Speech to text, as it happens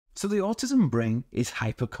So the autism brain is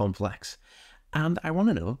hyper complex. And I want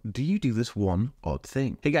to know, do you do this one odd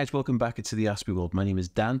thing? Hey guys, welcome back to the AspieWorld. My name is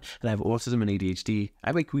Dan, and I have autism and ADHD.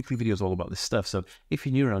 I make weekly videos all about this stuff, so if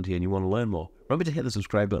you're new around here and you want to learn more, remember to hit the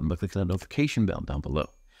subscribe button by clicking that notification bell down below.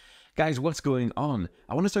 Guys, what's going on?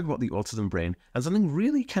 I want to talk about the autism brain and something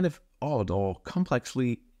really kind of odd or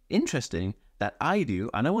complexly interesting that I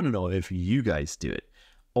do, and I want to know if you guys do it.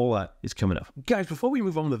 All that is coming up. Guys, before we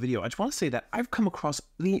move on with the video, I just want to say that I've come across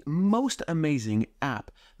the most amazing app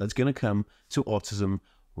that's going to come to autism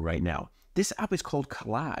right now. This app is called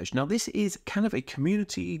Collage. Now, this is kind of a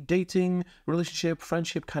community, dating, relationship,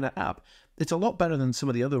 friendship kind of app. It's a lot better than some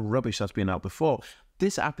of the other rubbish that's been out before.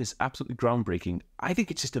 This app is absolutely groundbreaking. I think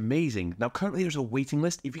it's just amazing. Now, currently there's a waiting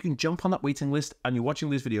list. If you can jump on that waiting list and you're watching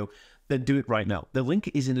this video, then do it right now. The link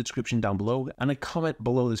is in the description down below and a comment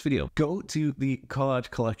below this video. Go to the Collage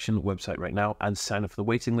Collection website right now and sign up for the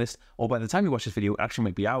waiting list. Or by the time you watch this video, it actually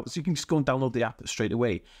might be out. So you can just go and download the app straight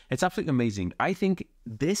away. It's absolutely amazing. I think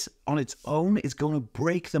this on its own is going to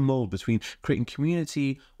break the mold between creating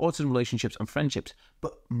community, autism relationships, and friendships.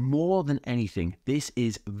 But more than anything, this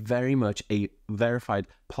is very much a verified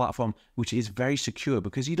platform, which is very secure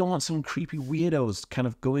because you don't want some creepy weirdos kind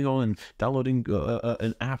of going on and downloading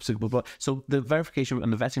an app. Blah, blah. So the verification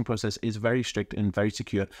and the vetting process is very strict and very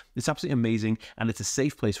secure. It's absolutely amazing, and it's a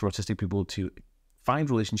safe place for autistic people to find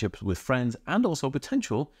relationships with friends and also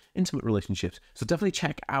potential intimate relationships. So definitely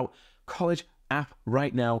check out Collage app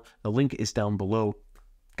right now. The link is down below.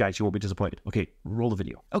 Guys, you won't be disappointed. Okay, roll the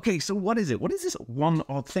video. Okay, so what is it? What is this one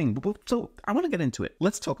odd thing? So I want to get into it.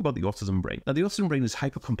 Let's talk about the autism brain. Now, the autism brain is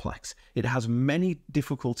hyper complex. It has many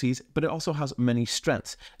difficulties, but it also has many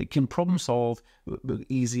strengths. It can problem solve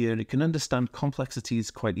easier. It can understand complexities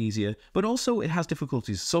quite easier, but also it has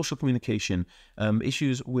difficulties, social communication,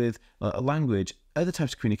 issues with language, other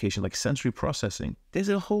types of communication like sensory processing. There's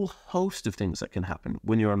a whole host of things that can happen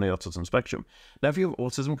when you're on the autism spectrum. Now, if you have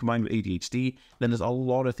autism combined with ADHD, then there's a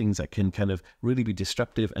lot of things that can kind of really be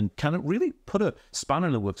disruptive and kind of really put a spanner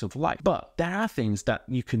in the works of life. But there are things that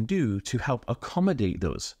you can do to help accommodate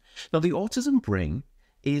those. Now, the autism brain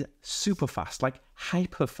is super fast, like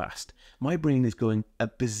hyper fast. My brain is going a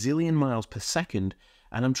bazillion miles per second,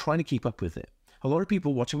 and I'm trying to keep up with it. A lot of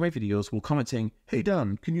people watching my videos will comment saying, "Hey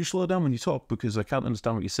Dan, can you slow down when you talk because I can't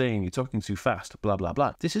understand what you're saying, you're talking too fast, blah, blah,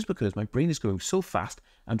 blah." This is because my brain is going so fast,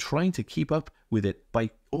 I'm trying to keep up with it by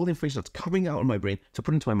all the information that's coming out of my brain to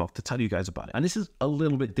put into my mouth to tell you guys about it. And this is a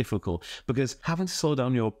little bit difficult because having to slow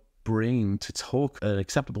down your brain to talk at an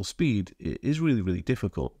acceptable speed is really, really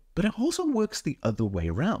difficult. But it also works the other way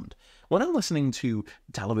around. When I'm listening to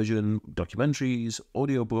television, documentaries,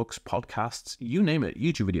 audiobooks, podcasts, you name it,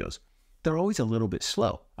 YouTube videos, they're always a little bit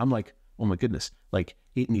slow. I'm like, oh my goodness, like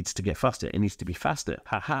it needs to get faster. It needs to be faster.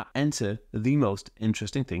 Haha. Enter the most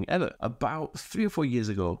interesting thing ever. About 3 or 4 years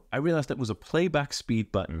ago, I realized there was a playback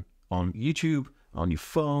speed button on YouTube, on your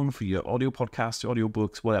phone, for your audio podcasts, audio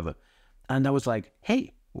books, whatever. And I was like,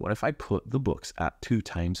 hey, what if I put the books at 2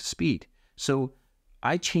 times speed? So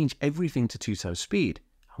I change everything to 2 times speed.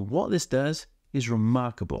 And what this does is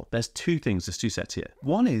remarkable. There's 2 things, there's 2 sets here.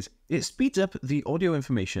 One is it speeds up the audio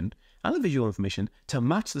information and the visual information to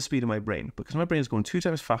match the speed of my brain because my brain is going 2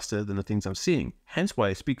 times faster than the things I'm seeing. Hence why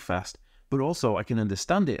I speak fast, but also I can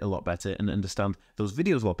understand it a lot better and understand those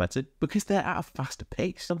videos a lot better because they're at a faster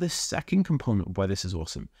pace. Now, the second component of why this is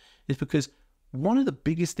awesome is because one of the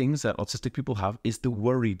biggest things that autistic people have is the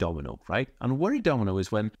worry domino, right? And worry domino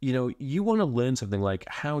is when, you want to learn something like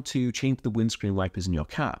how to change the windscreen wipers in your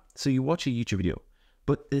car. So you watch a YouTube video,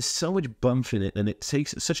 but there's so much bump in it and it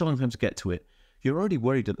takes such a long time to get to it. You're already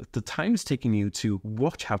worried that the time it's taking you to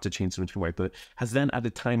watch how to change the windscreen wiper has then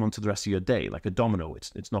added time onto the rest of your day, like a domino.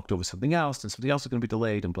 It's knocked over something else and something else is going to be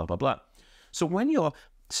delayed and blah, blah, blah. So when you're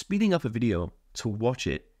speeding up a video to watch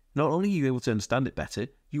it, not only are you able to understand it better,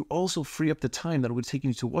 you also free up the time that it would take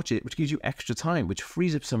you to watch it, which gives you extra time, which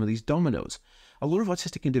frees up some of these dominoes. A lot of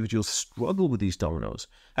autistic individuals struggle with these dominoes.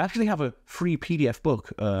 I actually have a free PDF book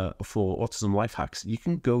for autism life hacks. You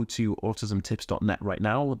can go to autismtips.net right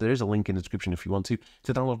now. There is a link in the description if you want to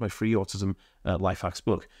download my free autism life hacks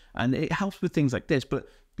book. And it helps with things like this. But,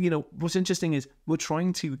 what's interesting is we're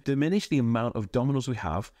trying to diminish the amount of dominoes we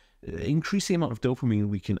have, increase the amount of dopamine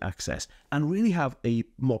we can access, and really have a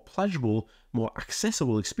more pleasurable, more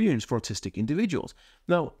accessible experience for autistic individuals.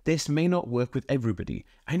 Now, this may not work with everybody.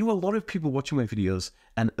 I know a lot of people watching my videos,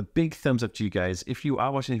 and a big thumbs up to you guys. If you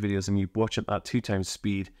are watching these videos and you watch it at 2 times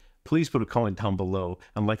speed, please put a comment down below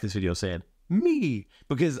and like this video saying, me,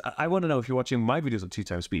 because I want to know if you're watching my videos at 2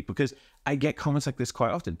 times speed, because I get comments like this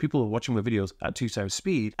quite often. People are watching my videos at 2 times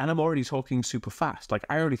speed and I'm already talking super fast. Like,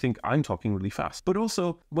 I already think I'm talking really fast. But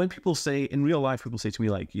also when people say, in real life, people say to me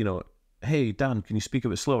like, you know, hey, Dan, can you speak a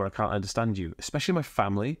bit slower? I can't understand you. Especially my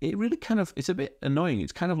family. It really kind of, it's a bit annoying.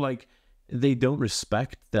 It's kind of like they don't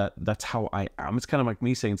respect that that's how I am. It's kind of like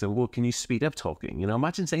me saying to them, well, can you speed up talking? You know,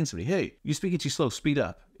 imagine saying to somebody, hey, you're speaking too slow, speed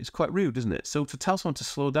up. It's quite rude, isn't it? So to tell someone to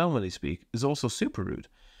slow down when they speak is also super rude.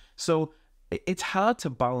 So it's hard to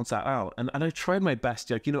balance that out. And I tried my best.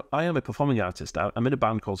 Like, you know, I am a performing artist. I'm in a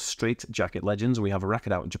band called Straight Jacket Legends. We have a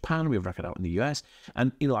record out in Japan. We have a record out in the US.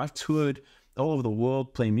 And, you know, I've toured all over the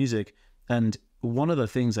world playing music. And one of the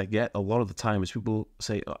things I get a lot of the time is people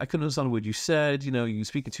say, oh, I couldn't understand what you said, you know, you're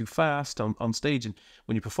speaking too fast on stage and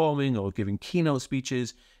when you're performing or giving keynote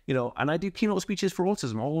speeches, you know, and I do keynote speeches for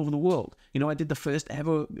autism all over the world. You know, I did the first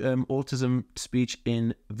ever autism speech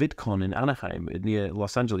in VidCon in Anaheim near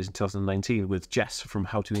Los Angeles in 2019 with Jess from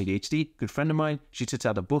How to ADHD, good friend of mine. She just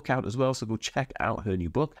had a book out as well, so go check out her new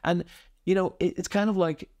book. And, you know, it's kind of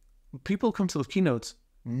like people come to those keynotes,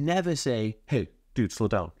 never say, hey, dude, slow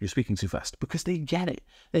down, you're speaking too fast, because they get it.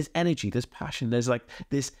 There's energy, there's passion, there's like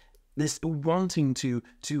this wanting to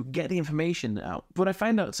get the information out. But I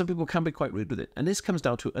find out some people can be quite rude with it. And this comes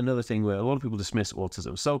down to another thing where a lot of people dismiss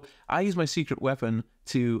autism. So I use my secret weapon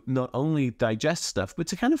to not only digest stuff, but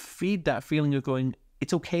to kind of feed that feeling of going,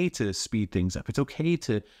 it's okay to speed things up. It's okay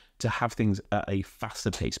to have things at a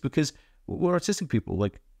faster pace, because we're autistic people.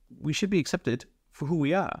 Like, we should be accepted for who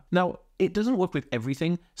we are. Now, it doesn't work with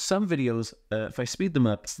everything. Some videos, if I speed them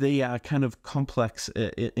up, they are kind of complex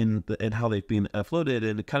in how they've been uploaded,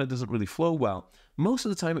 and it kind of doesn't really flow well. Most of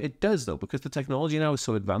the time it does, though, because the technology now is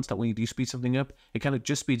so advanced that when you do speed something up, it kind of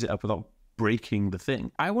just speeds it up without breaking the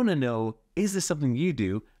thing. I want to know, is this something you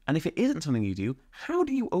do? And if it isn't something you do, how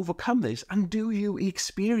do you overcome this? And do you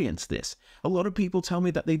experience this? A lot of people tell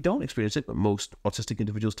me that they don't experience it, but most autistic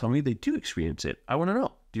individuals tell me they do experience it. I want to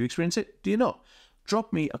know, do you experience it? Do you not?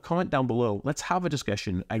 Drop me a comment down below. Let's have a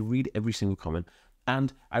discussion. I read every single comment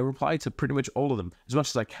and I reply to pretty much all of them as much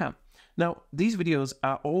as I can. Now, these videos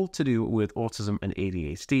are all to do with autism and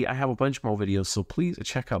ADHD. I have a bunch more videos, so please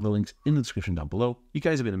check out the links in the description down below. You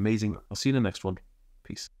guys have been amazing. I'll see you in the next one.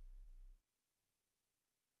 Peace.